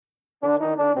Hello,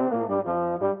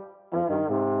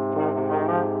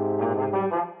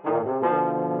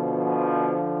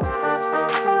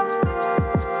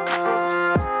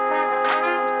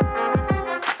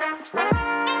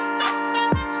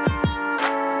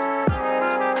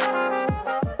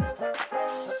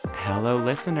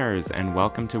 listeners, and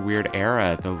welcome to Weird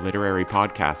Era, the literary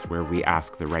podcast where we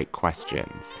ask the right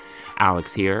questions.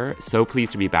 Alex here, so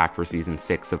pleased to be back for season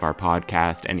 6 of our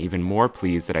podcast, and even more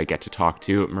pleased that I get to talk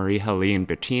to Marie-Helene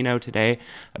Bertino today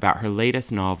about her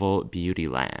latest novel,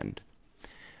 Beautyland.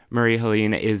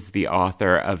 Marie-Helene is the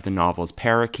author of the novels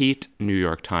Parakeet, New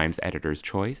York Times Editor's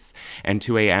Choice, and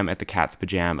 2 a.m. at the Cat's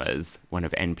Pajamas, one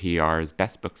of NPR's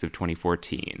best books of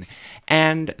 2014,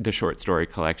 and the short story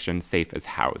collection Safe as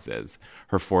Houses.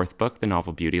 Her fourth book, the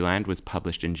novel Beautyland, was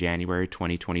published in January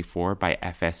 2024 by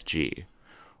FSG.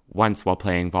 Once, while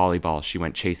playing volleyball, she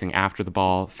went chasing after the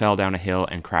ball, fell down a hill,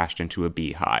 and crashed into a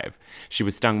beehive. She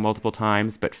was stung multiple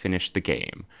times, but finished the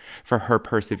game. For her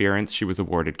perseverance, she was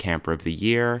awarded Camper of the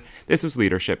Year. This was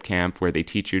leadership camp, where they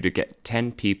teach you to get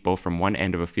 10 people from one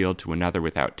end of a field to another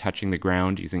without touching the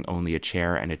ground, using only a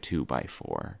chair and a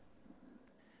 2x4.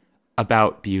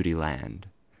 About Beautyland.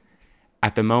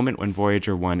 At the moment when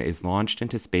Voyager 1 is launched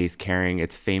into space carrying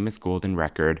its famous golden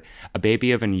record, a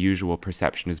baby of unusual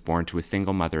perception is born to a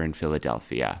single mother in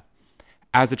Philadelphia.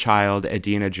 As a child,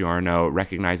 Adina Giorno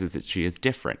recognizes that she is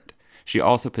different. She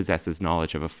also possesses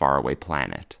knowledge of a faraway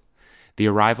planet. The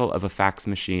arrival of a fax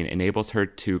machine enables her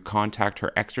to contact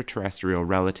her extraterrestrial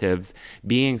relatives,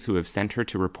 beings who have sent her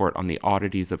to report on the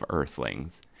oddities of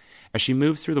Earthlings. As she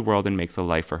moves through the world and makes a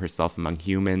life for herself among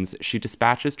humans, she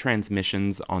dispatches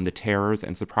transmissions on the terrors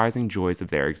and surprising joys of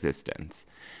their existence.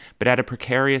 But at a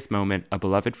precarious moment, a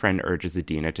beloved friend urges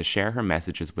Adina to share her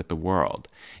messages with the world.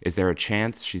 Is there a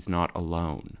chance she's not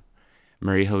alone?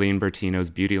 Marie-Helene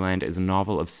Bertino's Beautyland is a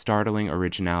novel of startling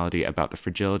originality about the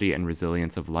fragility and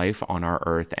resilience of life on our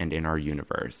Earth and in our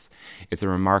universe. It's a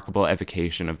remarkable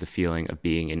evocation of the feeling of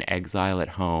being in exile at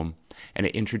home, and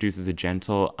it introduces a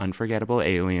gentle, unforgettable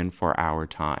alien for our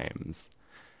times.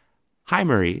 Hi,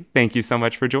 Marie. Thank you so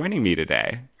much for joining me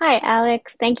today. Hi,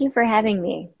 Alex. Thank you for having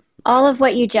me. All of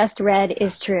what you just read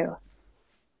is true.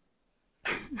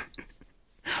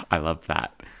 I love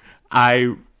that.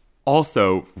 I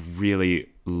also really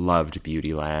loved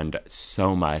Beautyland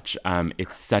so much.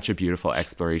 It's such a beautiful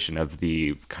exploration of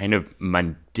the kind of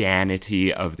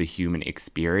mundanity of the human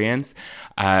experience.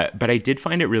 But I did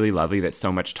find it really lovely that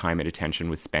so much time and attention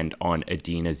was spent on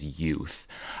Adina's youth.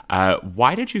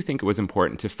 Why did you think it was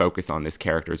important to focus on this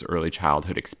character's early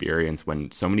childhood experience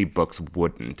when so many books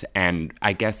wouldn't? And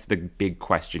I guess the big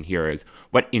question here is,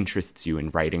 what interests you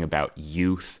in writing about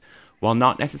youth while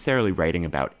not necessarily writing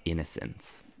about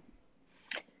innocence?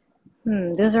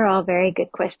 Those are all very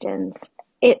good questions.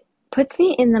 It puts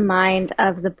me in the mind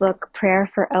of the book Prayer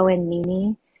for Owen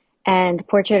Meany and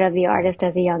Portrait of the Artist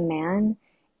as a Young Man,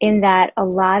 in that a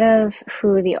lot of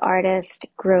who the artist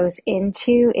grows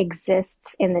into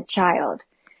exists in the child.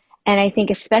 And I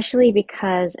think especially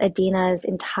because Adina's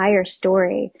entire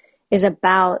story is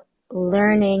about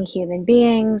learning human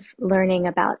beings, learning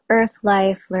about Earth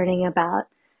life, learning about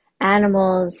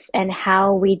animals, and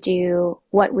how we do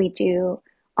what we do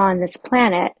on this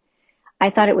planet, I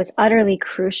thought it was utterly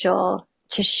crucial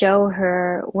to show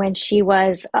her when she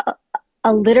was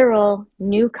a literal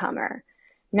newcomer,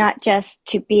 not just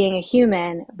to being a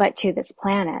human, but to this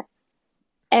planet.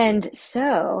 And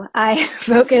so I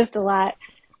focused a lot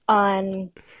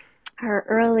on her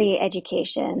early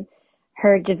education,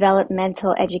 her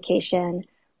developmental education,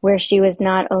 where she was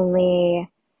not only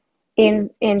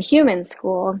in human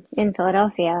school in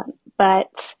Philadelphia,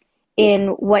 but in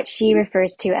what she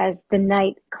refers to as the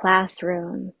night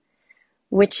classroom,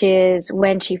 which is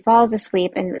when she falls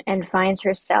asleep and finds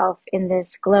herself in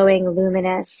this glowing,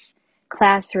 luminous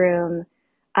classroom,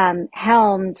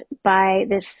 helmed by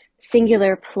this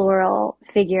singular plural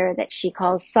figure that she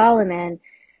calls Solomon,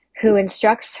 who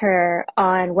instructs her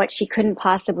on what she couldn't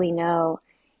possibly know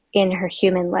in her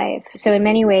human life. So in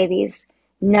many ways, these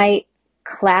night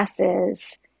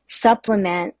classes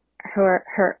supplement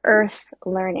her earth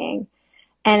learning.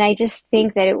 And I just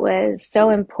think that it was so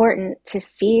important to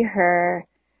see her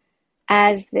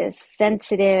as this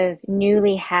sensitive,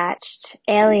 newly hatched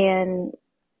alien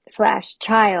 /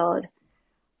 child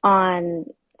on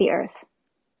the earth.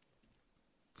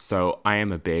 So I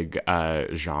am a big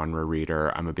genre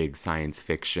reader. I'm a big science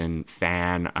fiction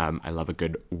fan. I love a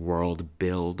good world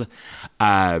build.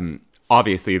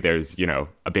 Obviously, there's,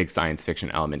 a big science fiction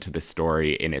element to the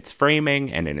story in its framing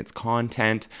and in its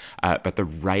content, but the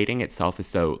writing itself is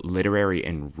so literary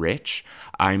and rich.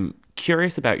 I'm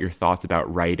curious about your thoughts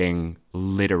about writing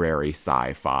literary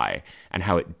sci-fi and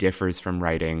how it differs from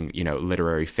writing,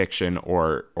 literary fiction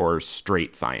or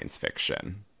straight science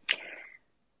fiction.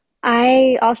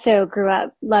 I also grew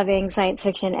up loving science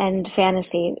fiction and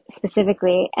fantasy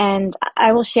specifically, and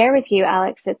I will share with you,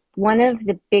 Alex, that one of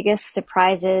the biggest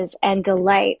surprises and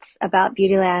delights about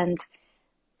Beautyland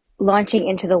launching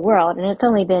into the world, and it's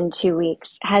only been 2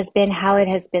 weeks, has been how it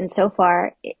has been so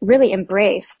far really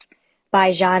embraced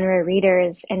by genre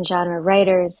readers and genre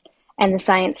writers and the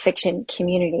science fiction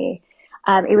community.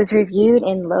 It was reviewed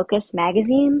in Locus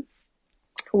magazine,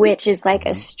 which is like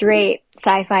a Mm-hmm. straight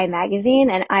sci-fi magazine,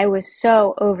 and I was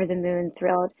so over the moon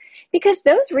thrilled because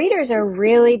those readers are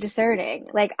really discerning.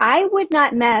 Like I would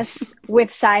not mess with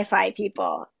sci-fi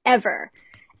people ever.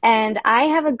 And I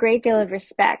have a great deal of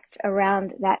respect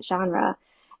around that genre.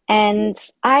 And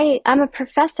I'm a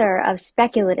professor of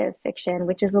speculative fiction,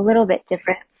 which is a little bit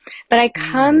different. But I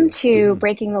come to Mm-hmm.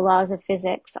 breaking the laws of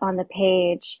physics on the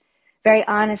page very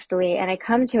honestly, and I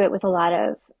come to it with a lot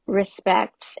of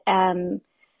respect.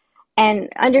 And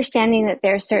understanding that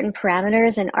there are certain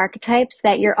parameters and archetypes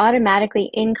that you're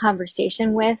automatically in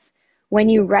conversation with when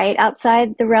you write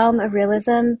outside the realm of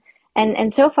realism.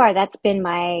 And so far, that's been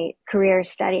my career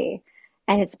study.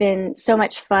 And it's been so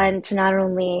much fun to not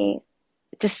only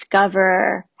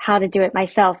discover how to do it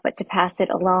myself, but to pass it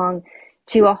along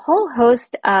to a whole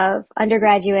host of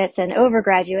undergraduates and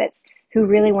overgraduates who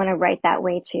really want to write that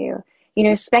way too.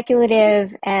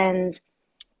 Speculative and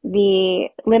the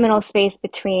liminal space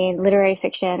between literary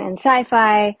fiction and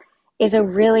sci-fi is a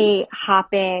really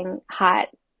hopping, hot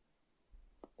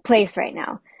place right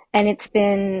now. And it's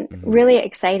been Mm-hmm. really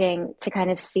exciting to kind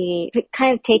of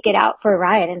take it out for a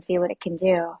ride and see what it can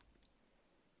do.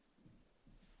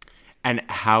 And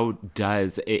how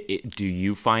does do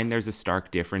you find there's a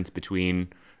stark difference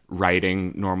between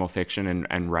writing normal fiction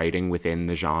and writing within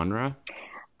the genre?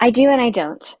 I do and I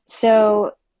don't.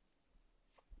 So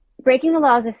breaking the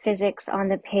laws of physics on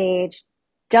the page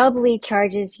doubly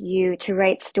charges you to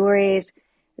write stories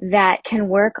that can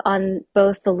work on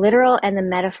both the literal and the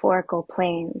metaphorical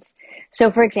planes.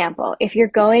 So, for example, if you're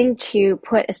going to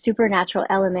put a supernatural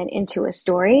element into a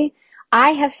story,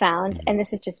 I have found, Mm-hmm. and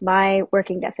this is just my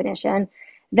working definition,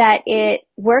 that it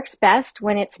works best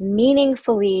when it's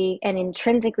meaningfully and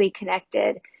intrinsically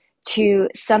connected to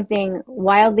something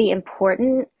wildly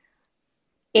important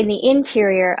in the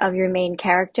interior of your main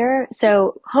character.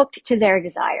 So hooked to their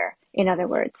desire, in other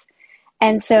words.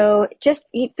 And so just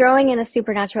throwing in a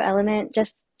supernatural element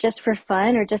just for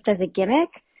fun or just as a gimmick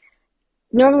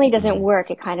normally doesn't Mm-hmm.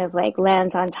 work. It kind of like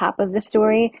lands on top of the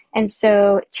story. And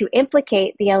so to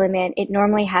implicate the element, it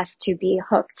normally has to be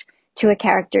hooked to a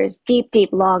character's deep, deep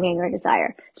longing or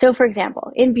desire. So for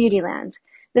example, in Beautyland,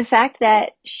 the fact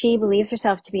that she believes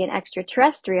herself to be an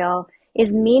extraterrestrial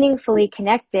is meaningfully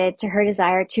connected to her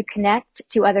desire to connect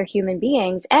to other human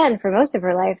beings and for most of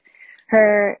her life,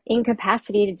 her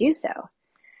incapacity to do so.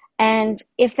 And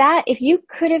if you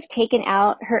could have taken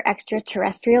out her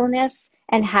extraterrestrialness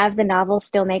and have the novel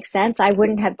still make sense, I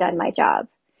wouldn't have done my job.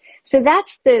 So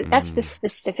that's the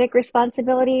specific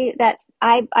responsibility that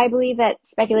I believe that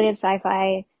speculative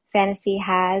sci-fi fantasy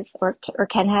has or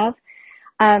can have.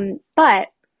 But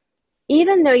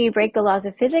even though you break the laws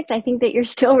of physics, I think that you're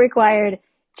still required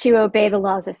to obey the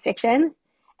laws of fiction.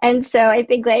 And so I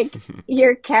think like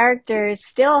your characters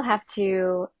still have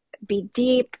to be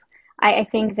deep. I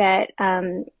think that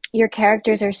your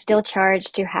characters are still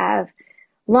charged to have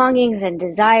longings and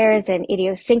desires and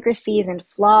idiosyncrasies and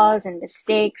flaws and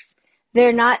mistakes.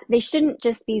 They shouldn't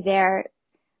just be there,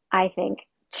 I think,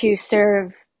 to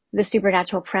serve the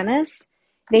supernatural premise.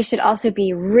 They should also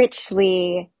be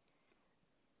richly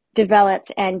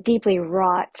developed and deeply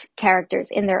wrought characters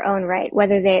in their own right,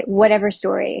 whatever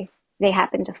story they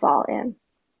happen to fall in.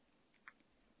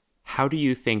 How do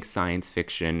you think science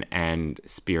fiction and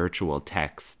spiritual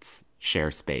texts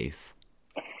share space?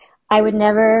 I would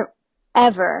never,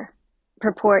 ever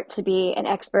purport to be an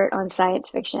expert on science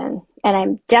fiction, and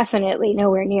I'm definitely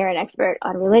nowhere near an expert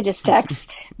on religious texts,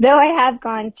 though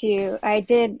I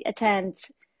did attend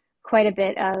quite a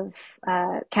bit of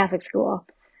Catholic school.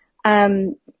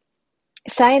 Um,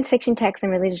 Science fiction texts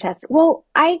and religious texts. Well,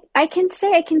 I can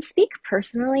say I can speak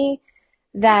personally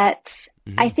that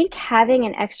I Mm-hmm. think having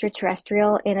an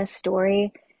extraterrestrial in a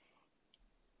story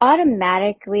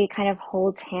automatically kind of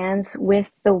holds hands with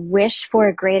the wish for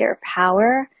a greater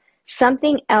power,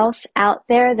 something else out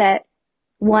there that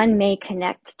one may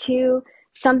connect to,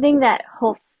 something that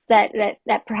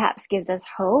perhaps gives us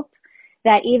hope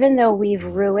that even though we've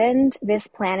ruined this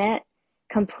planet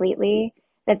completely,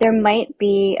 that there might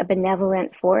be a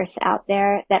benevolent force out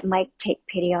there that might take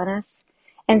pity on us.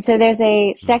 And so there's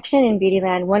a section in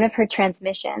Beautyland, one of her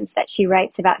transmissions that she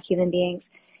writes about human beings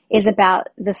is about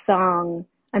the song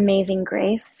Amazing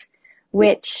Grace,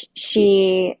 which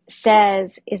she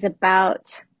says is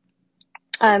about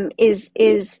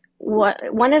is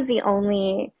one of the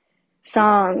only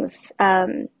songs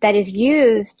that is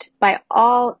used by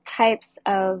all types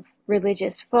of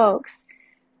religious folks,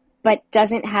 but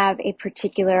doesn't have a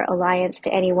particular alliance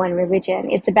to any one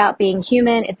religion. It's about being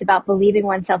human. It's about believing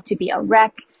oneself to be a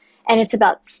wreck, and it's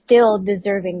about still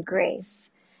deserving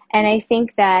grace. And I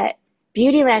think that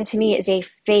Beautyland to me is a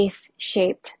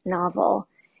faith-shaped novel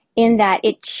in that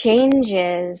it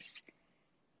changes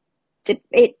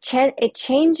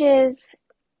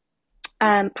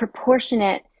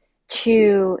proportionate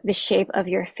to the shape of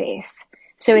your faith.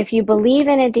 So if you believe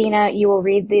in Adina, you will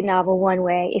read the novel one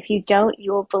way. If you don't,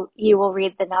 you will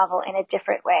read the novel in a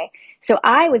different way. So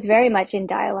I was very much in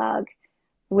dialogue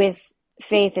with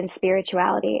faith and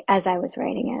spirituality as I was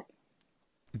writing it.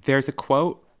 There's a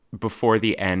quote before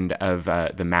the end of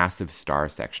the massive star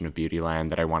section of Beautyland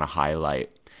that I want to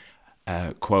highlight.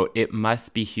 Quote, "It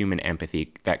must be human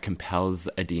empathy that compels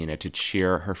Adina to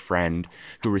cheer her friend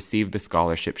who received the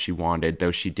scholarship she wanted,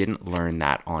 though she didn't learn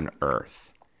that on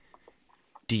Earth."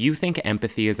 Do you think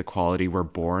empathy is a quality we're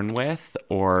born with,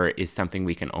 or is something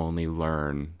we can only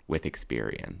learn with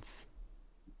experience?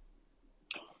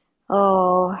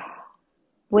 Oh,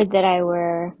 would that I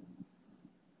were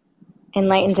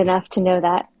enlightened enough to know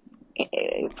that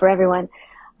for everyone.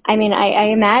 I mean, I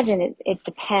imagine it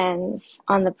depends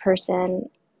on the person.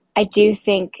 I do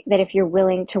think that if you're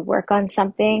willing to work on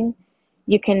something,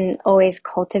 you can always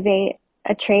cultivate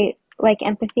a trait like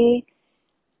empathy.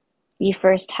 You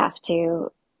first have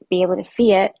to be able to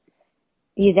see it.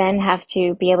 You then have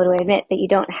to be able to admit that you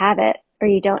don't have it or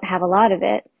you don't have a lot of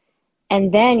it.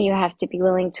 And then you have to be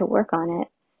willing to work on it.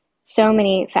 So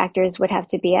many factors would have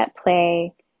to be at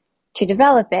play to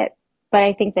develop it, but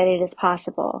I think that it is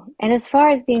possible. And as far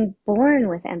as being born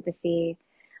with empathy,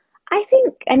 I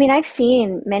mean, I've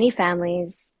seen many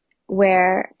families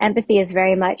where empathy is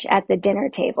very much at the dinner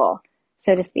table,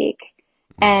 so to speak.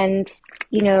 And,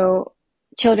 you know,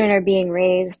 children are being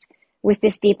raised with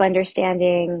this deep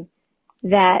understanding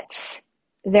that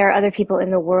there are other people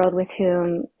in the world with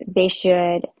whom they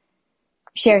should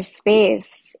share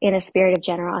space in a spirit of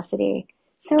generosity.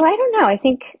 So I don't know. I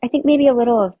think maybe a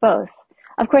little of both.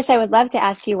 Of course, I would love to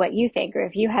ask you what you think, or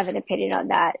if you have an opinion on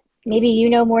that. Maybe you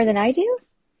know more than I do?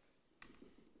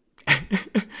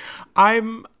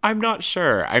 I'm not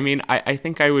sure. I mean, I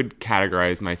think I would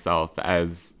categorize myself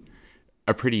as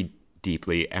a pretty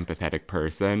deeply empathetic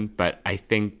person, but I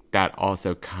think that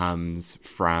also comes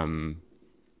from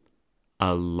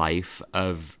a life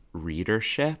of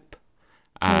readership.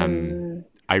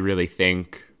 I really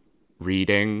think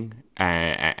reading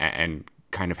and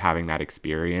kind of having that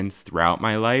experience throughout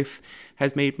my life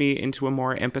has made me into a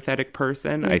more empathetic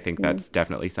person. I think that's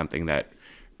definitely something that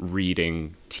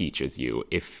reading teaches you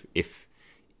if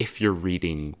you're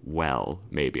reading well,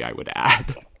 maybe I would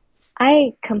add.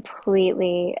 I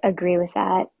completely agree with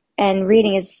that. And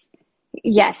reading is,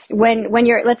 yes, when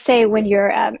you're, let's say when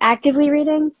you're actively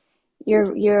reading,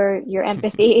 your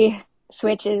empathy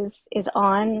switch is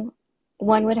on,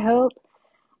 one would hope.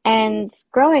 And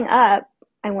growing up,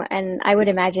 and I would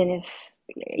imagine if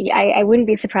I wouldn't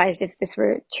be surprised if this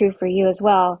were true for you as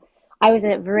well. I was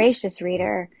a voracious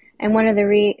reader, and one of the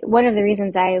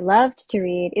reasons I loved to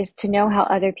read is to know how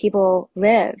other people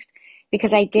lived,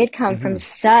 because I did come from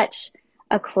such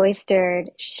a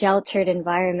cloistered, sheltered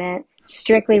environment,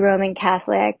 strictly Roman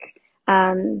Catholic,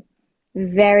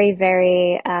 very,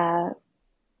 very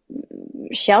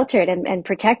sheltered and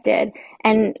protected.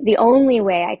 And the only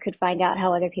way I could find out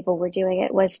how other people were doing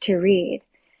it was to read.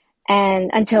 And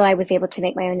until I was able to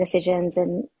make my own decisions,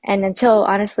 and until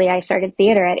honestly I started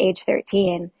theater at age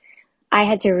 13, I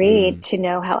had to read to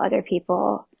know how other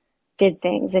people did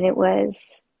things. And it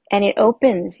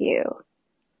opens you.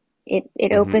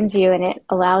 It opens you, and it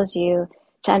allows you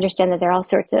to understand that there are all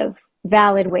sorts of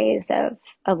valid ways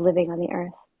of living on the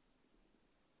earth.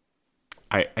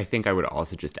 I think I would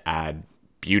also just add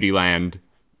Beautyland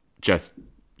just,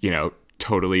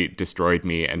 totally destroyed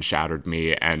me and shattered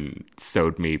me and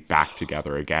sewed me back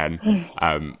together again.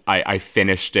 I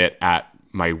finished it at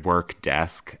my work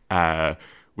desk,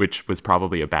 which was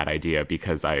probably a bad idea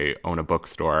because I own a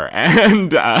bookstore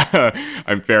and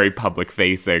I'm very public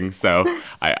facing. So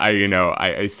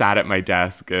I sat at my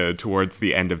desk towards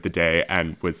the end of the day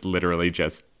and was literally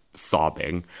just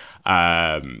sobbing.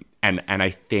 And I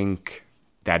think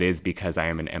that is because I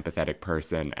am an empathetic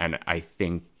person, and I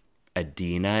think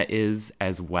Adina is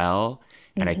as well.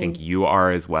 And I Hmm. think you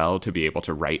are as well, to be able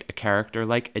to write a character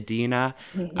like Adina.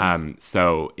 Hmm.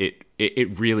 So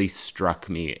it really struck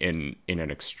me in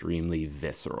an extremely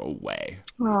visceral way.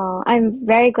 Oh, I'm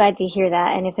very glad to hear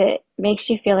that. And if it makes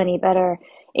you feel any better,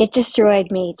 it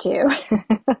destroyed me too.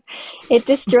 It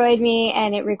destroyed me,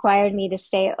 and it required me to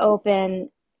stay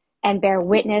open and bear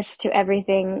witness to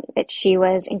everything that she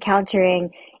was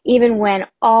encountering, even when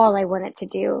all I wanted to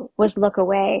do was look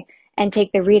away and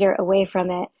take the reader away from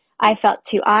it. I felt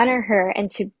to honor her and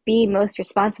to be most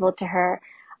responsible to her,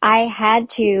 I had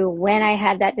to, when I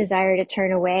had that desire to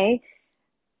turn away,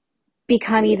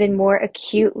 become even more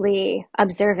acutely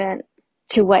observant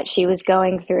to what she was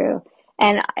going through.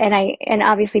 And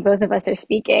obviously both of us are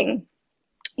speaking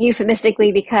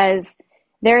euphemistically, because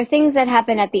there are things that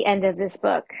happen at the end of this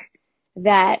book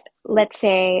that, let's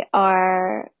say,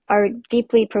 are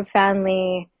deeply,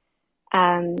 profoundly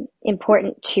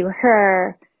important to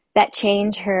her, that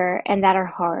change her, and that are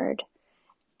hard.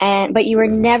 And but you are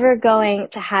never going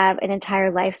to have an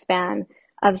entire lifespan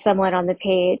of someone on the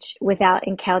page without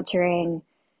encountering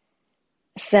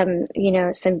some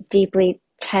deeply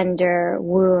tender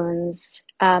wounds,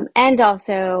 and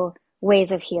also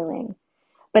ways of healing.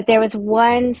 But there was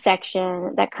one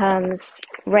section that comes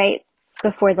right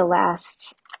before the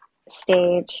last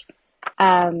stage,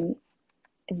 um,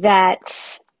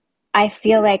 that I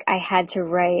feel like I had to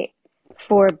write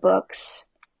 4 books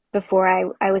before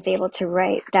I was able to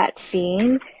write that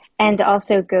scene, and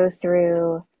also go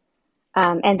through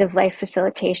end of life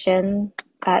facilitation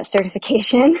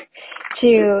certification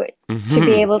to be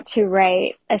Mhm. able to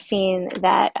write a scene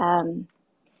that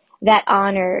that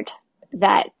honored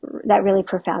that really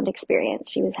profound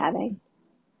experience she was having.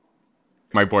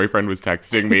 My boyfriend was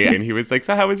texting me and he was like,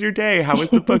 "So how was your day? How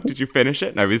was the book? Did you finish it?"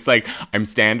 And I was like, "I'm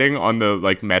standing on the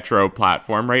like metro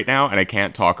platform right now and I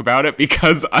can't talk about it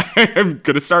because I am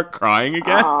going to start crying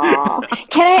again." Oh,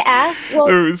 can I ask? It Well,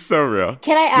 was so real.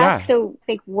 can I ask? Yeah. So,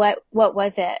 like, what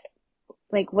was it?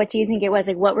 Like, what do you think it was?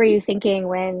 Like, what were you thinking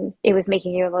when it was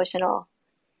making you emotional?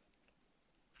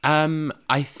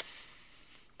 I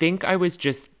think I was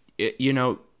just,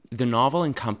 the novel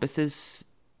encompasses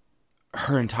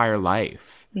her entire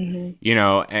life, Hmm.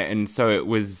 and so it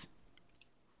was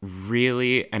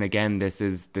really, and again, this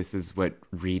is what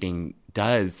reading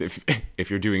does if if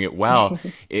you're doing it well,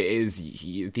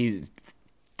 these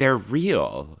they're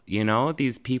real,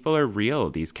 these people are real,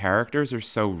 these characters are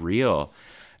so real.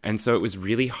 And so it was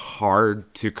really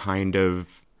hard to kind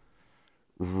of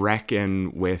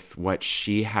reckon with what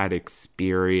she had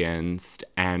experienced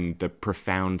and the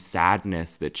profound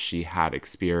sadness that she had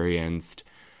experienced.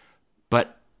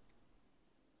 But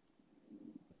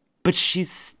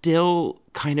she's still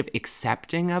kind of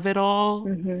accepting of it all.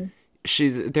 Hmm.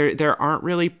 There aren't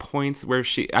really points where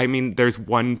I mean, there's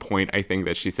one point I think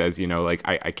that she says, like,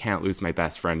 I can't lose my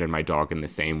best friend and my dog in the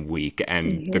same week.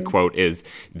 And the Hmm. quote is,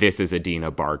 "This is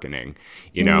Adina bargaining,"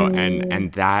 Hmm.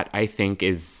 and that I think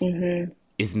Hmm.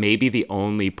 is maybe the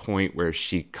only point where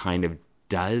she kind of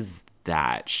does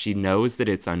that. She knows that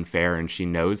it's unfair and she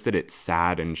knows that it's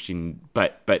sad, and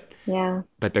Yeah.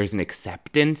 but there's an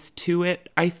acceptance to it,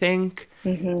 I think.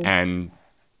 Hmm. And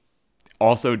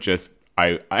also just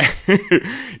I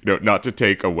not to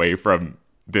take away from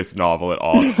this novel at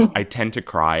all, I tend to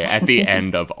cry at the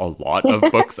end of a lot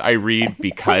of books I read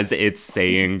because it's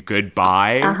saying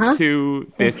goodbye Uh-huh.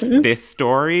 to Hmm. this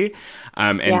story,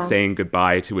 and Yeah. saying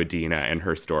goodbye to Adina and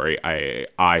her story.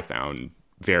 I found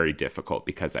very difficult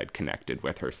because I'd connected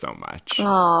with her so much.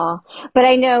 Oh, but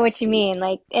I know what you mean.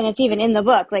 Like, and it's even in the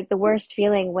book, like the worst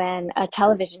feeling when a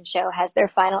television show has their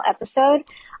final episode.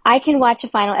 I can watch a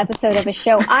final episode of a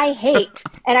show I hate,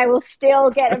 and I will still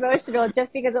get emotional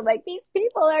just because I'm like, these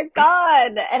people are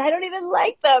gone, and I don't even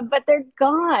like them, but they're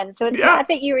gone. So it's Yeah, not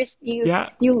that yeah.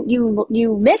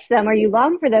 you miss them or you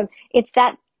long for them. It's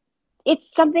that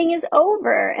it's something is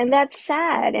over, and that's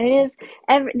sad. And it is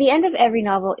the end of every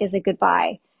novel is a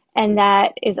goodbye, and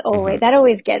that is always Hmm. that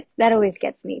always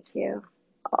gets me too.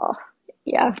 Oh,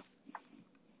 yeah.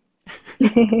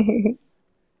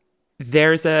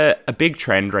 There's a big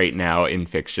trend right now in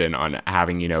fiction on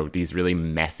having, these really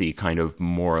messy, kind of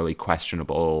morally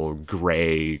questionable,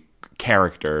 gray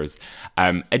characters.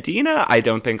 Adina, I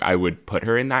don't think I would put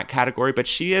her in that category, but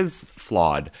she is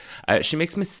flawed. She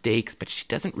makes mistakes, but she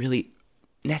doesn't really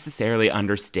necessarily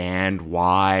understand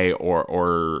why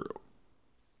or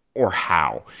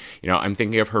how. I'm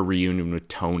thinking of her reunion with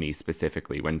Tony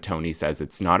specifically, when Tony says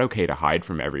it's not okay to hide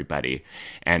from everybody.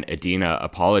 And Adina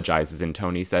apologizes, and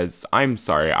Tony says, "I'm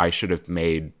sorry, I should have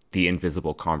made the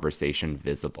invisible conversation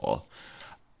visible."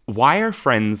 Why are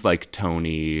friends like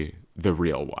Tony the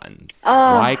real ones?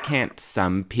 Oh, Why can't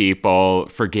some people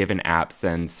forgive an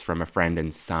absence from a friend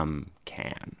and some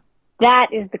can?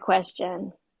 that is the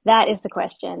question. That is the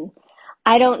question.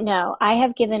 I don't know. I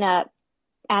have given up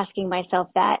asking myself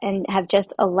that and have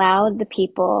just allowed the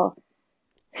people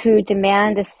who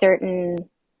demand a certain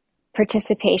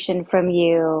participation from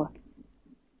you.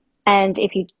 And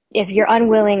if you're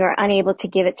unwilling or unable to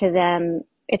give it to them,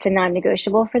 it's a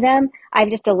non-negotiable for them. I've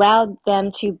just allowed them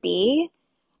to be,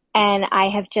 and I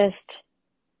have just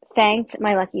thanked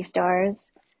my lucky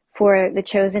stars for the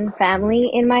chosen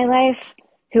family in my life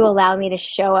who allow me to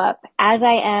show up as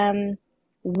I am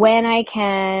when I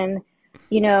can,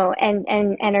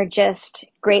 and are just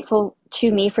grateful to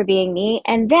me for being me.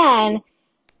 And then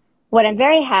what I'm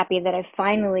very happy that I've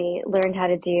finally learned how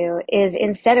to do is,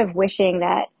 instead of wishing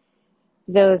that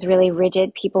those really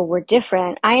rigid people were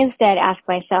different, I instead ask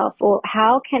myself, well,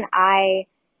 how can I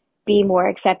be more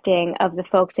accepting of the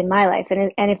folks in my life?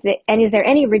 And is there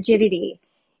any rigidity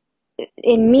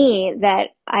in me that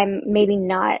I'm maybe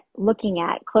not looking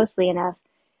at closely enough,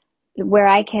 where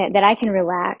I can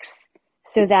relax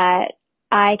so that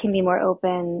I can be more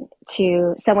open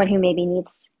to someone who maybe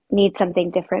needs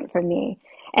something different from me.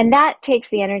 And that takes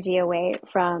the energy away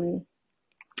from,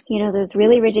 those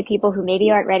really rigid people who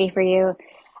maybe aren't ready for you,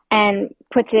 and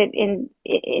puts it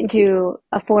into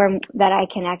a form that I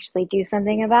can actually do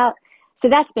something about. So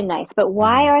that's been nice. But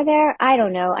why Mm. are there? I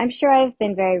don't know. I'm sure I've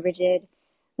been very rigid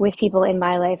with people in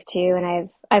my life too, and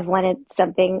I've wanted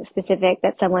something specific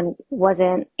that someone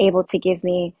wasn't able to give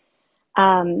me.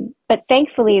 But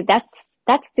thankfully, that's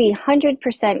the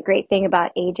 100% great thing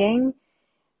about aging.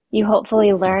 You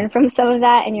hopefully learn from some of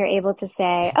that, and you're able to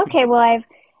say, okay, well, I've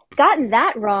gotten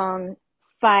that wrong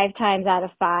 5 times out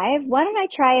of 5. Why don't I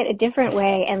try it a different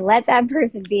way and let that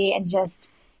person be, and just,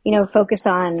 focus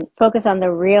on the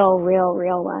real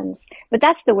ones. But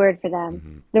that's the word for them,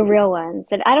 Hmm. the real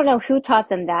ones. And I don't know who taught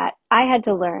them that. I had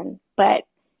to learn, but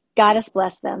Goddess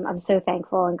bless them. I'm so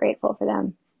thankful and grateful for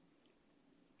them.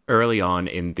 Early on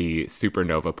in the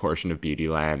supernova portion of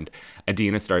Beautyland,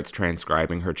 Adina starts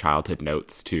transcribing her childhood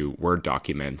notes to Word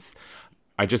documents.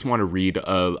 I just want to read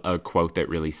a quote that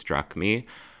really struck me.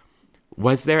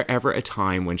 Was there ever a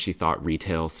time when she thought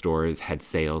retail stores had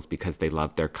sales because they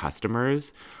loved their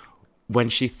customers? When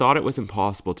she thought it was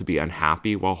impossible to be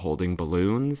unhappy while holding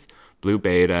balloons? Blue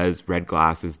betas, red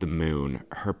glasses, the moon.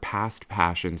 Her past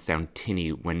passions sound tinny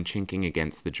when chinking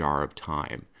against the jar of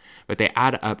time. But they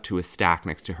add up to a stack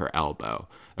next to her elbow,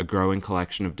 a growing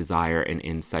collection of desire and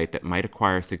insight that might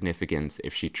acquire significance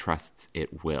if she trusts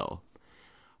it will.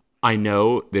 I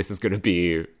know this is going to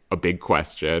be a big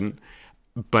question,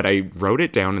 but I wrote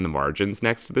it down in the margins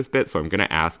next to this bit, so I'm going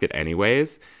to ask it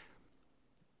anyways.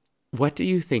 What do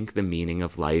you think the meaning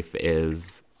of life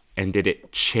is, and did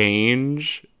it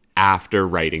change after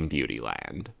writing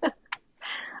Beautyland?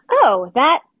 Oh,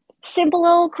 that simple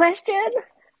old question.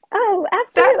 Oh,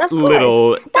 absolutely, That of course.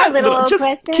 little, That that little little, old just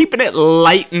question. keeping it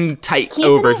light and tight Keeping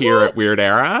over it here light, at Weird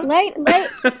Era. light,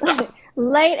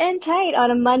 light and tight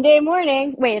on a Monday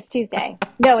morning. Wait, it's Tuesday.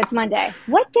 No, it's Monday.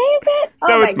 What day is it? Oh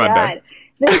No, my it's Monday.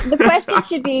 God. The question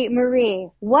should be, Marie,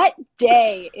 what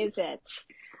day is it?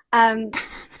 Um,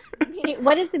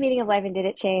 what is the meaning of life, and did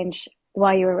it change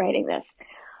while you were writing this?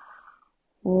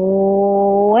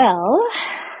 Well,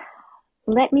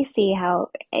 let me see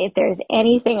if there's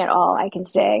anything at all I can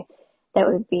say that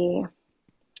would be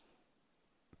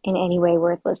in any way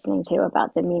worth listening to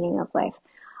about the meaning of life.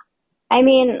 I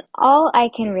mean, all I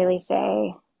can really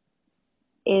say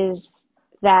is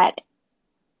that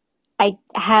I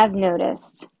have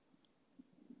noticed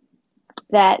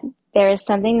that there is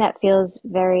something that feels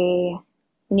very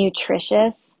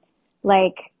nutritious,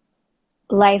 like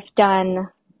life done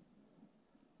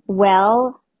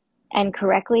well and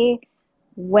correctly,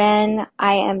 when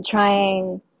I am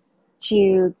trying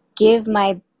to give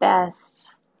my best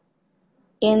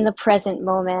in the present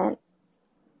moment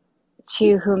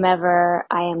to whomever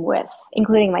I am with,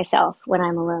 including myself when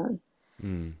I'm alone.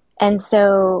 Mm. And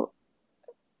so,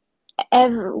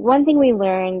 one thing we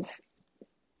learned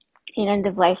in end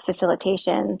of life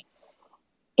facilitation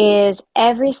is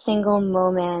every single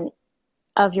moment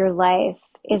of your life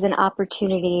is an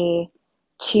opportunity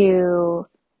to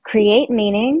create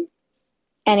meaning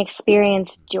and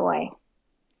experience joy.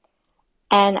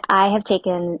 And I have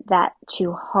taken that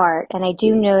to heart. And I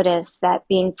do notice that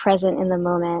being present in the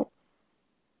moment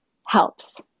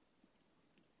helps,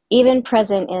 even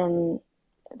present in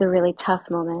the really tough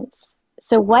moments.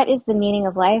 So, what is the meaning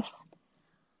of life?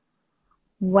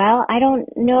 Well, I don't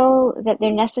know that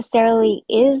there necessarily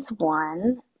is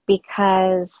one,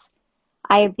 because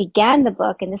I began the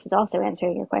book, and this is also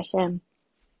answering your question,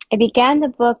 I began the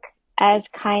book as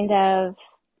kind of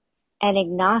an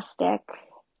agnostic,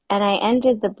 and I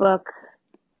ended the book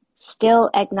still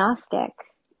agnostic.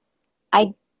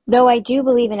 I Though I do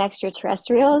believe in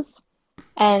extraterrestrials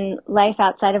and life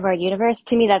outside of our universe,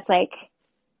 to me that's like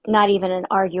not even an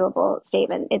arguable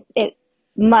statement. It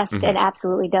must and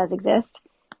absolutely does exist.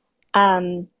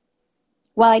 Um,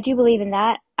 while I do believe in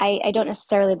that, I don't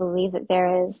necessarily believe that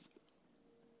there is,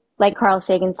 like Carl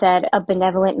Sagan said, a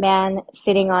benevolent man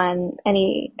sitting on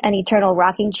an eternal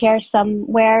rocking chair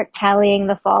somewhere tallying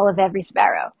the fall of every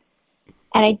sparrow.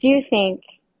 And I do think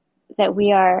that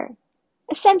we are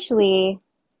essentially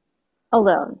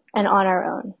alone and on our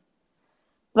own.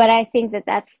 But I think that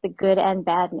that's the good and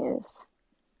bad news.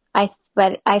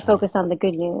 But I focus on the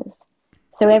good news.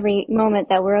 So every moment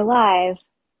that we're alive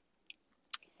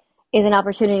is an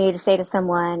opportunity to say to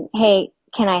someone, hey,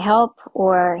 can I help?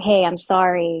 Or, hey, I'm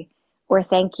sorry. Or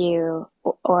thank you.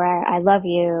 Or I love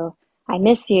you. I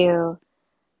miss you.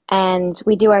 And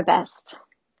we do our best.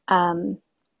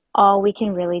 All we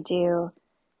can really do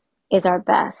is our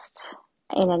best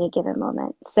in any given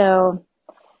moment. So,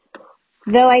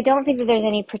 though I don't think that there's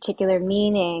any particular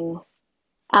meaning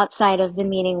outside of the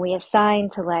meaning we assign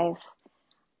to life,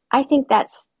 I think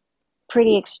that's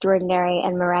pretty extraordinary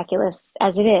and miraculous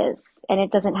as it is. And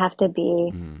it doesn't have to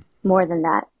be more than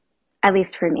that, at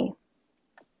least for me.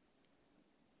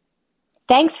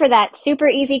 Thanks for that super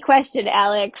easy question,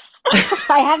 Alex.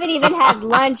 I haven't even had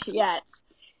lunch yet.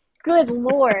 Good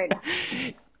Lord.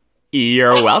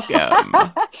 You're welcome.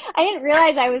 I didn't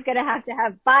realize I was going to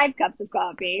have 5 cups of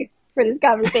coffee for this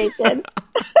conversation.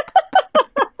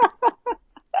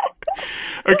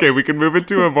 Okay, we can move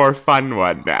into a more fun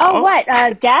one now. Oh, what?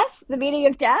 Death? The meaning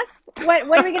of death? What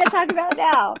are we going to talk about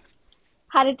now?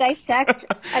 How to dissect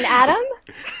an atom?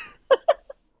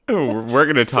 We're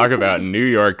going to talk about New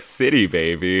York City,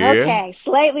 baby. Okay,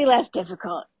 slightly less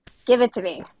difficult. Give it to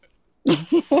me.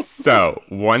 So,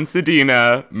 once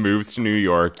Adina moves to New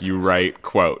York, you write,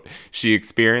 quote, she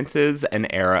experiences an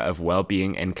era of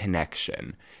well-being and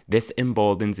connection. This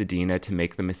emboldens Adina to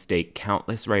make the mistake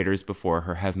countless writers before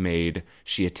her have made.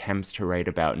 She attempts to write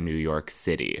about New York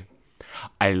City.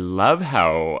 I love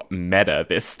how meta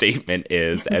this statement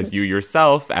is as you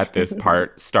yourself at this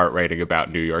part start writing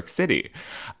about New York City.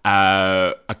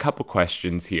 A couple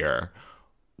questions here.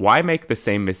 Why make the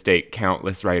same mistake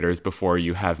countless writers before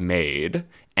you have made?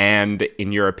 And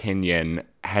in your opinion,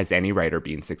 has any writer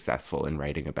been successful in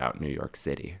writing about New York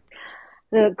City?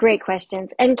 The great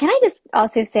questions. And can I just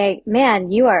also say,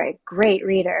 man, you are a great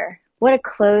reader. What a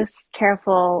close,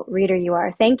 careful reader you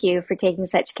are. Thank you for taking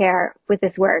such care with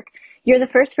this work. You're the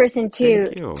first person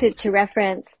to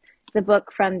reference the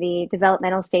book from the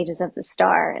developmental stages of the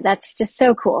star. That's just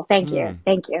so cool. Thank you.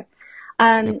 Thank you.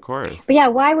 Of course. But yeah,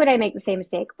 why would I make the same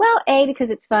mistake? Well, A,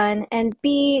 because it's fun, and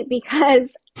B,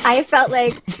 because I felt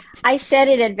like I said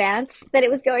in advance that it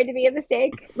was going to be a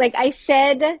mistake. Like I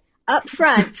said up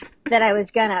front that I was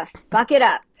gonna fuck it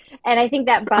up. And I think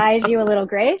that buys you a little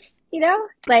grace, you know?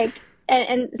 Like,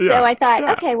 and so I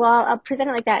thought, okay, well, I'll present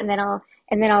it like that, and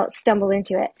then I'll stumble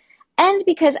into it. And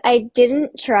because I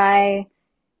didn't try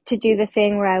to do the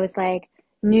thing where I was like,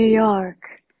 New York,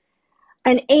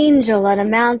 an angel on a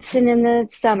mountain in the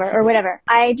summer or whatever.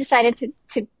 I decided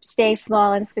to stay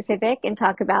small and specific and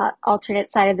talk about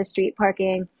alternate side of the street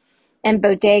parking and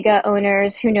bodega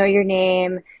owners who know your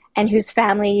name and whose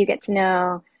family you get to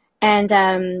know. And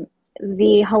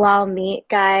the halal meat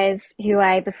guys who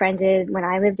I befriended when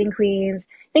I lived in Queens,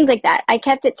 things like that. I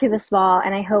kept it to the small,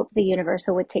 and I hope the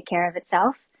universal would take care of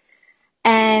itself.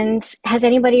 And has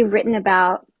anybody written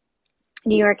about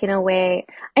New York in a way?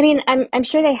 I mean, I'm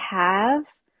sure they have,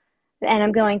 and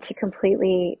I'm going to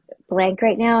completely blank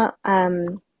right now.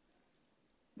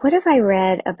 What have I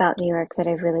read about New York that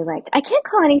I've really liked? I can't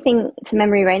call anything to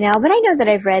memory right now, but I know that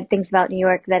I've read things about New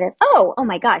York that have, oh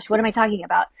my gosh, what am I talking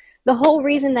about? The whole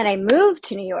reason that I moved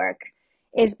to New York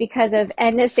is because of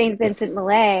Edna St. Vincent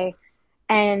Millay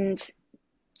and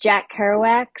Jack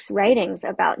Kerouac's writings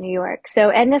about New York. So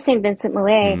Edna St. Vincent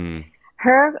Millay,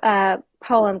 her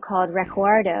poem called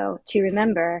Recuerdo, to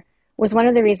remember, was one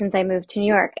of the reasons I moved to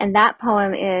New York. And that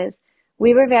poem is,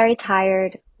 we were very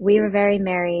tired, we were very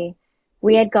merry,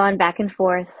 we had gone back and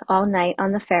forth all night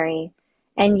on the ferry,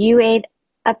 and you ate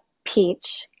a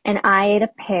peach and I ate a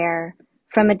pear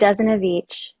from a dozen of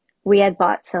each we had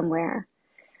bought somewhere.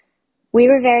 We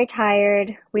were very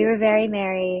tired, we were very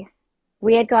merry,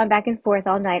 we had gone back and forth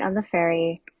all night on the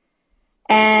ferry,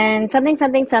 and something,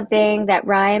 something, something that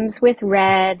rhymes with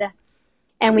red,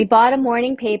 and we bought a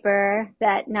morning paper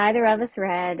that neither of us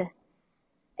read,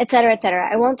 etc., etc.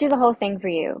 I won't do the whole thing for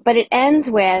you, but it ends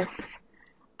with,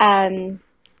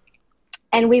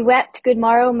 And we wept, good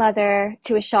morrow, mother,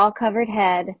 to a shawl-covered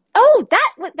head. Oh,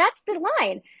 that's the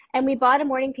line. And we bought a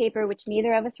morning paper, which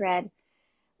neither of us read.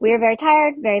 We were very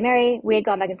tired, very merry. We had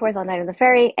gone back and forth all night on the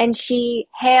ferry. And she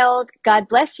hailed, God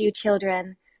bless you,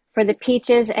 children, for the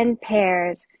peaches and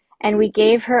pears. And we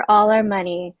gave her all our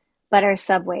money, but our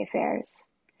subway fares.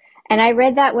 And I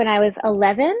read that when I was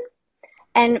 11.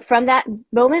 And from that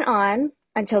moment on,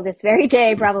 until this very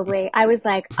day, probably, I was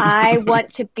like, I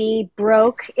want to be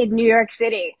broke in New York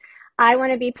City. I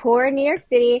want to be poor in New York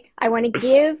City. I want to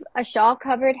give a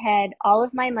shawl-covered head all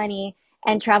of my money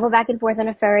and travel back and forth on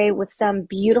a ferry with some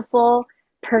beautiful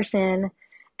person.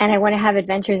 And I want to have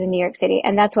adventures in New York City.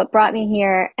 And that's what brought me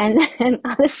here. And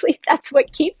honestly, that's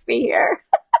what keeps me here.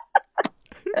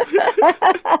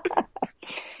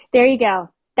 There you go.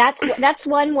 That's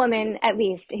one woman, at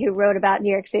least, who wrote about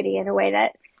New York City in a way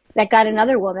that got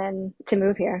another woman to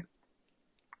move here.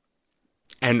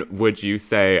 And would you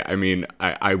say, I mean,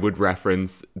 I would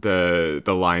reference the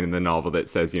line in the novel that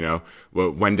says,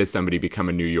 well, when does somebody become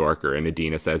a New Yorker? And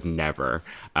Adina says, never.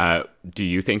 Do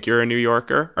you think you're a New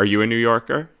Yorker? Are you a New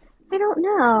Yorker? I don't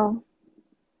know.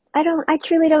 I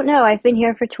truly don't know. I've been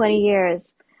here for 20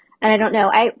 years and I don't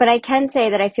know. But I can say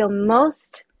that I feel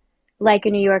most like a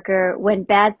New Yorker when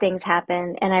bad things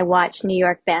happen and I watch New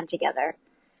York band together.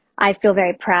 I feel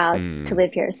very proud to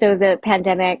live here. So the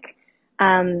pandemic,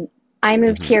 I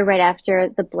moved here right after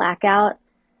the blackout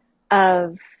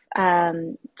of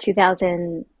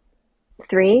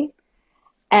 2003,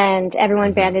 and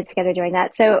everyone banded together during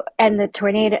that. So, and the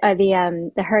tornado,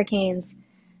 the hurricanes.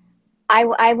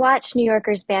 I watch New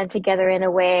Yorkers band together in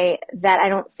a way that I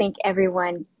don't think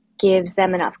everyone gives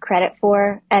them enough credit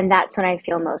for, and that's when I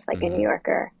feel most like a New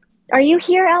Yorker. Are you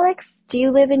here, Alex? Do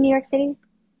you live in New York City?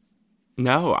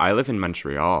 No, I live in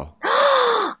Montreal.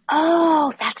 Oh,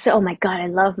 oh my God, I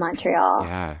love Montreal.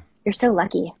 Yeah. You're so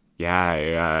lucky.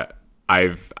 Yeah,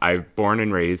 I've born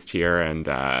and raised here, and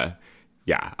I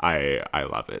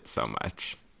love it so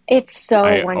much. It's so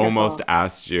wonderful. I almost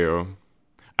asked you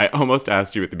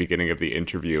at the beginning of the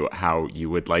interview how you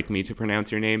would like me to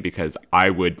pronounce your name, because I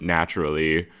would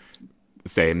naturally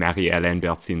say Marie-Helene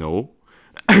Bertino.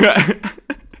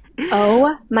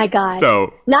 Oh my God.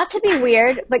 So, not to be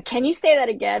weird, but can you say that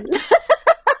again?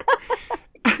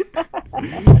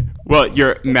 Well,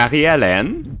 you're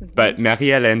Marie-Helene, but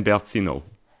Marie-Helene Bertino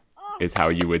is how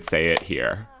you would say it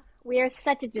here. We are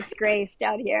such a disgrace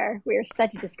down here. We are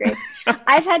such a disgrace.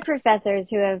 I've had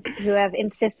professors who have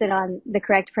insisted on the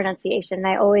correct pronunciation, and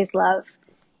I always love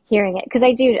hearing it because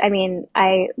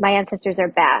my ancestors are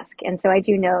Basque, and so I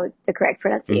do know the correct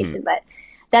pronunciation, but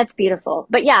that's beautiful.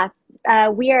 But yeah,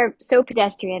 we are so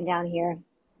pedestrian down here.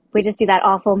 We just do that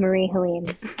awful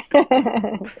Marie-Helene.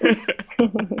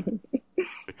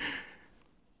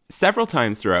 Several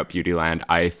times throughout Beautyland,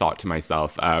 I thought to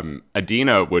myself,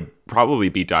 Adina would probably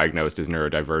be diagnosed as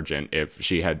neurodivergent if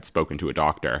she had spoken to a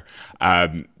doctor.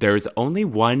 There's only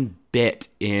one bit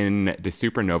in the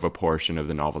supernova portion of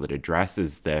the novel that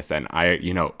addresses this, and I,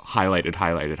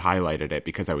 highlighted it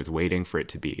because I was waiting for it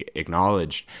to be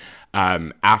acknowledged.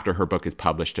 After her book is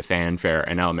published to fanfare,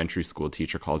 an elementary school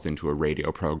teacher calls into a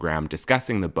radio program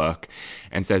discussing the book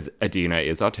and says Adina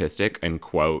is autistic and,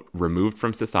 quote, removed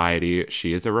from society.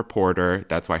 She is a reporter.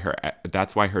 That's why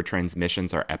her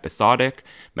transmissions are episodic,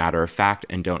 matter of fact,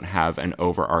 and don't have an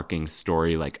overarching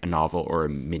story like a novel or a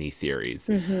miniseries.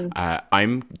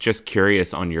 I'm just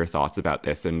curious on your thoughts about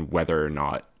this and whether or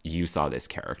not you saw this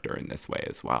character in this way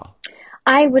as well.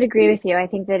 I would agree with you. I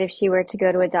think that if she were to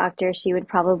go to a doctor, she would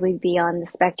probably be on the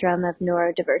spectrum of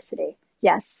neurodiversity.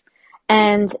 Yes.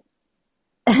 And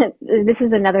this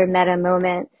is another meta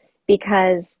moment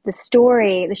because the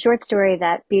short story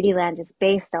that Beautyland is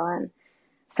based on,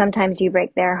 Sometimes You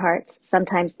Break Their Hearts,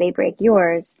 Sometimes They Break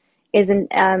Yours, is an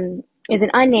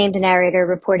unnamed narrator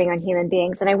reporting on human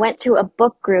beings. And I went to a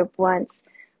book group once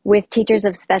with teachers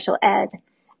of special ed.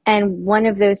 And one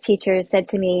of those teachers said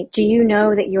to me, do you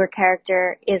know that your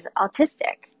character is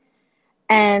autistic?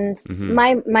 And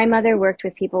my mother worked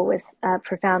with people with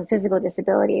profound physical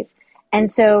disabilities.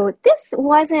 And so this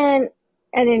wasn't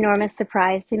an enormous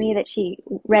surprise to me that she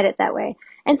read it that way.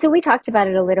 And so we talked about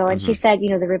it a little. And she said,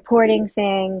 the reporting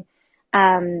thing,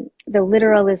 the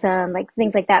literalism, like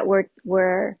things like that were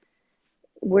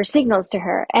signals to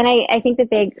her. And I think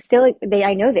that I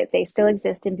know that they still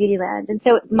exist in Beautyland. And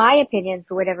so my opinion,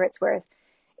 for whatever it's worth,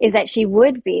 is that she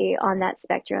would be on that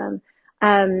spectrum.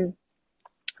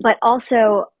 But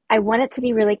also I wanted to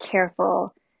be really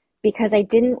careful because I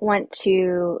didn't want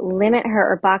to limit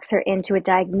her or box her into a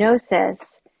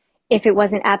diagnosis if it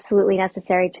wasn't absolutely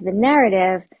necessary to the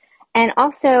narrative. And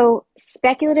also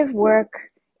speculative work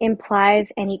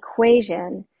implies an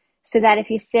equation, so that if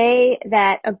you say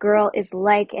that a girl is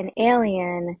like an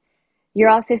alien, you're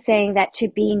also saying that to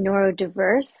be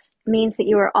neurodiverse means that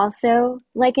you are also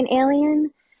like an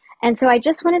alien. And so I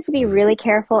just wanted to be Mm. really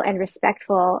careful and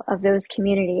respectful of those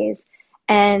communities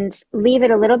and leave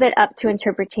it a little bit up to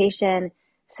interpretation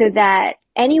so that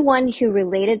anyone who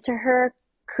related to her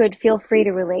could feel free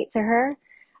to relate to her,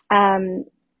 um,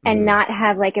 and Mm. not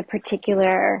have like a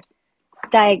particular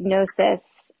diagnosis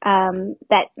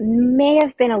that may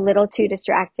have been a little too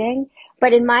distracting.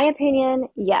 But in my opinion,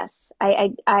 yes,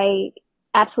 I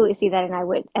absolutely see that,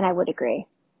 and I would agree.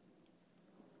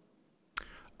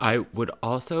 I would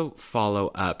also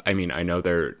follow up. I mean, I know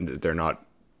they're not,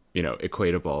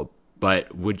 equatable,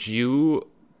 but would you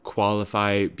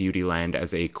qualify Beautyland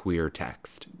as a queer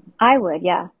text? I would,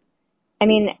 yeah. I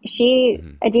mean,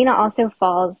 Mm-hmm. Adina also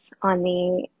falls on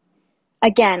the,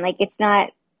 again, like it's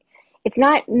not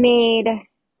made,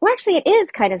 well, actually, it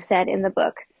is kind of said in the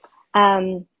book,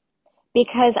 um,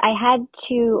 because I had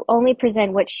to only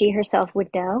present what she herself would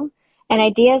know, and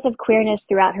ideas of queerness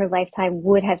throughout her lifetime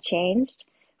would have changed.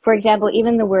 For example,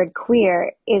 even the word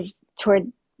queer is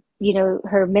toward,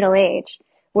 her middle age,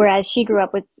 whereas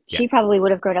Yeah. she probably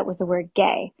would have grown up with the word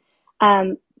gay.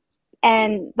 Um,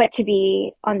 but to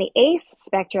be on the ace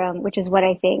spectrum, which is what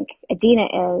I think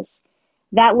Adina is,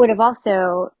 that would have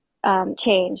also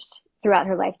changed throughout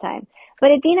her lifetime.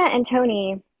 But Adina and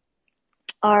Tony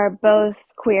are both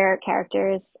queer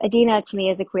characters. Adina to me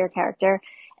is a queer character.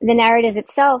 The narrative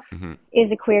itself Mm-hmm.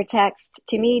 is a queer text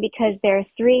to me because there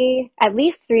are at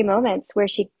least three moments where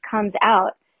she comes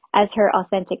out as her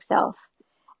authentic self.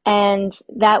 And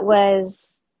that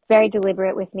was very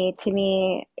deliberate with me. To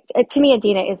me,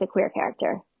 Adina is a queer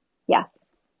character. Yeah.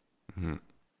 Mm-hmm.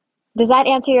 Does that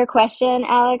answer your question,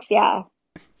 Alex? Yeah.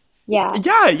 Yeah.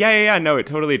 Yeah. No, it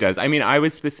totally does. I mean, I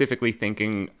was specifically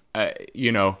thinking,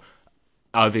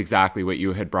 of exactly what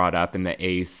you had brought up in the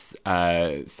ace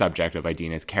subject of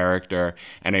Idina's character.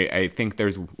 And I think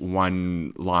there's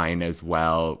one line as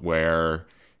well where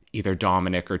either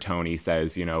Dominic or Tony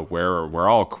says, we're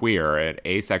all queer and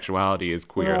asexuality is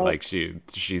queer. Right. Like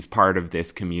she's part of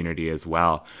this community as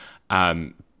well.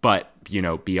 But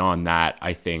beyond that,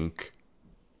 I think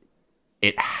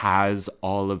it has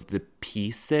all of the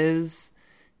pieces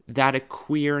that a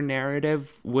queer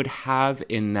narrative would have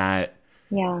in that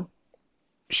Yeah.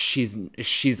 she's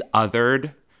othered.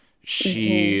 Hmm.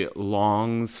 She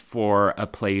longs for a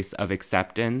place of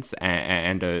acceptance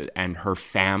and her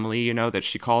family, that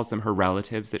she calls them, her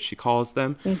relatives that she calls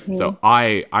them. Hmm. So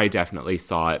I definitely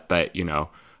saw it, but I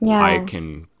Yeah.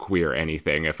 can queer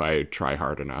anything if I try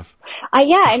hard enough.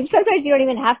 Yeah, and sometimes you don't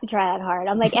even have to try that hard.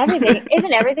 I'm like,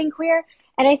 isn't everything queer?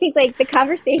 And I think like the Yeah.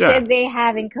 conversation they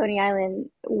have in Coney Island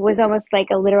was almost like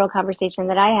a literal conversation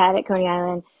that I had at Coney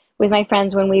Island with my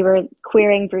friends when we were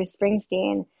queering Bruce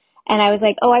Springsteen. And I was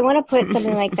like, oh, I want to put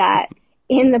something like that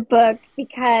in the book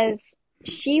because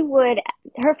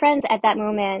her friends at that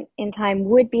moment in time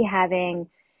would be having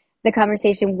the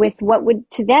conversation with what would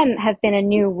to them have been a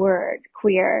new word,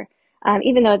 queer,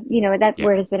 even though that Yeah.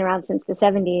 word has been around since the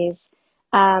 70s.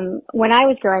 When I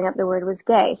was growing up, the word was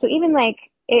gay. So even like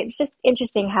it's just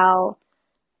interesting how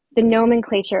the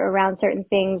nomenclature around certain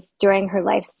things during her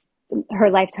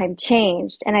lifetime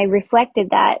changed, and I reflected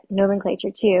that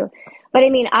nomenclature too. But I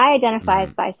mean, I identify Hmm.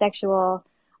 as bisexual.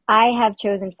 I have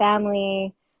chosen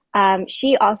family.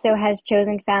 She also has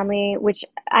chosen family, which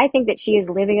I think that she is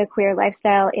living a queer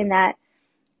lifestyle in that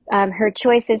her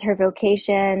choices, her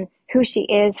vocation, who she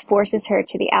is, forces her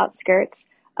to the outskirts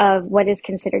of what is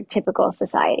considered typical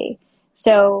society.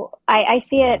 So I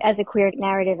see it as a queer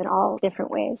narrative in all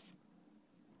different ways.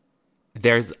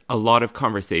 There's a lot of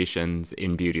conversations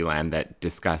in Beautyland that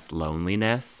discuss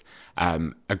loneliness.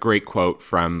 A great quote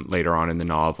from later on in the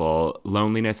novel: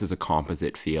 loneliness is a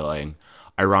composite feeling.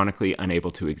 Ironically,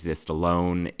 unable to exist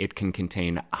alone, it can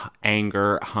contain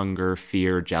anger, hunger,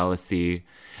 fear, jealousy.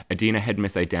 Adina had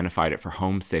misidentified it for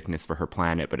homesickness for her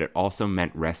planet, but it also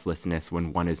meant restlessness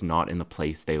when one is not in the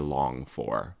place they long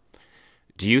for.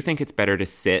 Do you think it's better to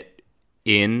sit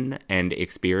in and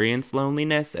experience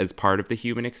loneliness as part of the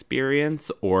human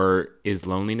experience, or is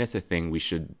loneliness a thing we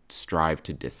should strive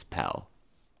to dispel?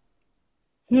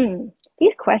 Hmm.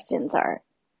 These questions are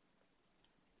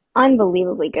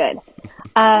unbelievably good.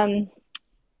 Um,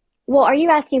 well, are you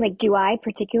asking like, do I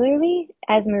particularly,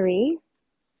 as Marie,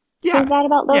 think Yeah, that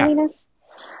about yeah, loneliness?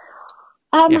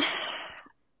 Um, yeah.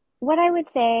 what I would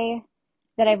say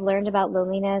that I've learned about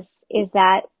loneliness is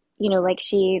that, like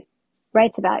she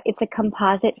writes about, it's a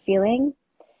composite feeling.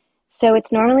 So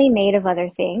it's normally made of other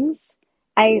things.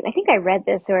 I think I read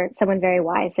this or someone very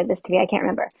wise said this to me. I can't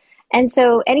remember. And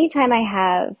so anytime I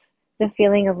have the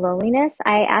feeling of loneliness,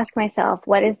 I ask myself,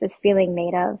 what is this feeling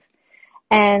made of?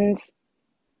 And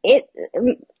it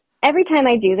every time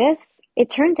I do this, it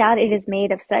turns out it is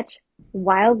made of such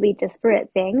wildly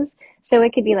disparate things. So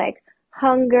it could be like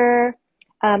hunger,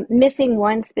 missing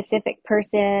one specific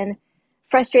person,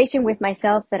 frustration with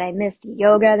myself that I missed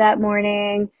yoga that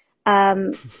morning,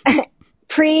 um,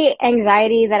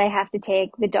 pre-anxiety that I have to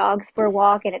take the dogs for a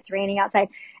walk and it's raining outside.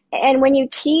 And when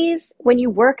you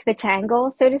work the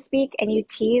tangle, so to speak, and you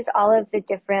tease all of the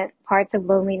different parts of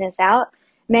loneliness out,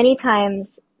 many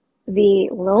times the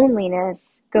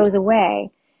loneliness goes away.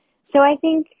 So I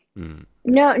think,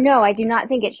 no, I do not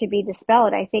think it should be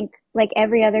dispelled. I think, like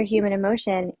every other human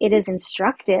emotion, it is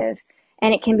instructive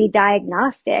and it can be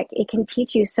diagnostic. It can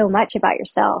teach you so much about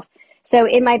yourself. So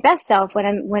in my best self, when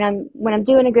I'm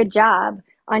doing a good job,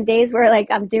 on days where like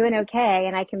I'm doing okay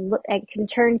and I can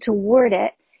turn toward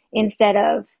it instead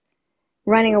of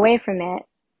running away from it,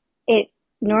 it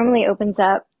normally opens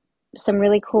up some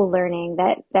really cool learning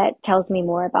that tells me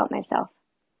more about myself.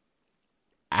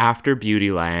 After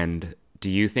Beautyland, do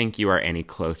you think you are any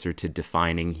closer to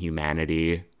defining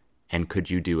humanity? And could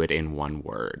you do it in one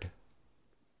word?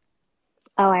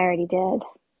 Oh, I already did.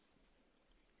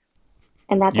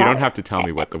 And that's You how, don't have to tell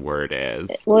me what the word is.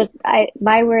 well,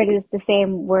 my word is the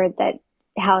same word that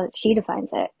how she defines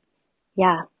it.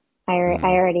 Yeah, I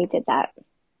already did that.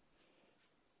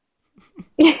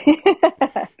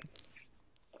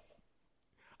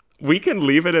 We can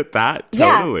leave it at that,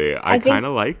 Yeah, totally. I I think, kind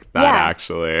of like that, yeah,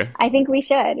 actually. I think we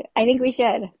should. I think we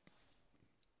should.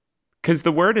 Because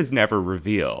the word is never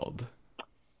revealed.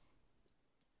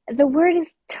 The word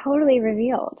is totally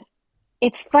revealed.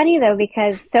 It's funny though,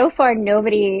 because so far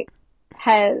nobody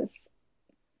has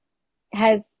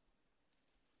has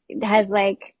has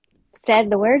like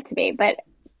said the word to me, but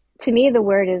to me the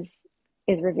word is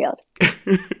revealed.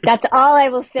 That's all I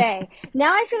will say.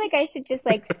 Now I feel like I should just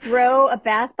like throw a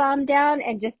bath bomb down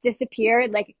and just disappear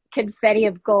like confetti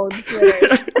of gold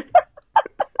glitters.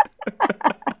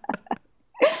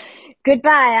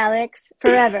 Goodbye, Alex,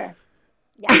 forever.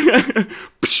 Yeah.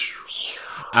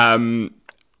 um,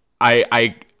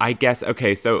 I guess,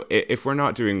 okay, so if we're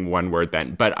not doing one word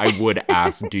then, but I would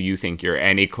ask, do you think you're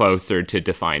any closer to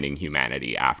defining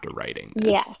humanity after writing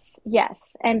this? Yes,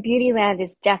 yes. And Beautyland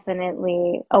is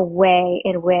definitely a way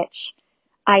in which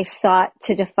I sought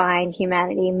to define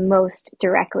humanity most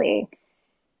directly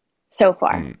so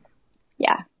far. Mm.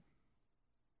 Yeah.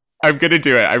 I'm gonna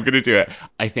do it. I'm gonna do it.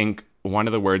 I think one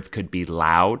of the words could be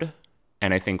loud,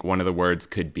 and I think one of the words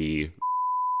could be...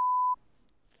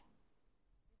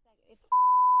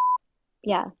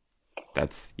 Yeah.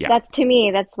 Yeah. That's to me,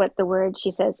 that's what the word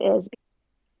she says is.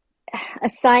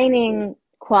 Assigning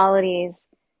qualities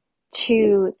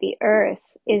to the earth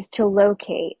is to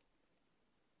locate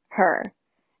her.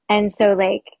 And so,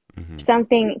 like, Hmm.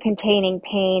 something containing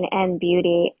pain and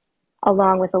beauty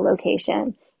along with a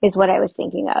location is what I was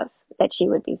thinking of that she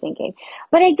would be thinking.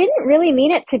 But I didn't really mean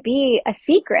it to be a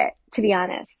secret, to be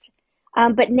honest.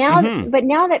 Hmm. But now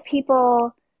that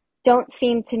people don't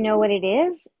seem to know what it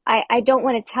is, I don't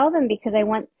want to tell them because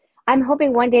I'm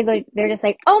hoping one day they're just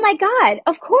like, oh my God,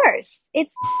 of course.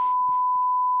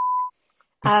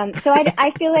 So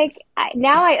I feel like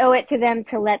now I owe it to them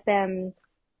to let them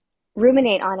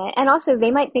ruminate on it. And also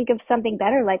they might think of something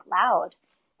better like loud.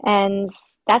 And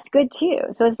that's good too.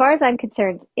 So as far as I'm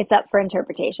concerned, it's up for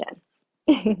interpretation.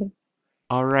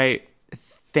 All right.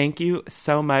 Thank you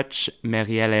so much,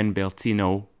 Marie-Helene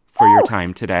Bertino, for your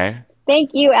time today.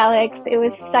 Thank you, Alex. It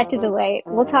was such a delight.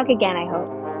 We'll talk again, I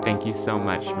hope. Thank you so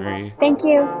much, Marie. Thank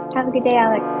you. Have a good day,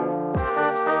 Alex.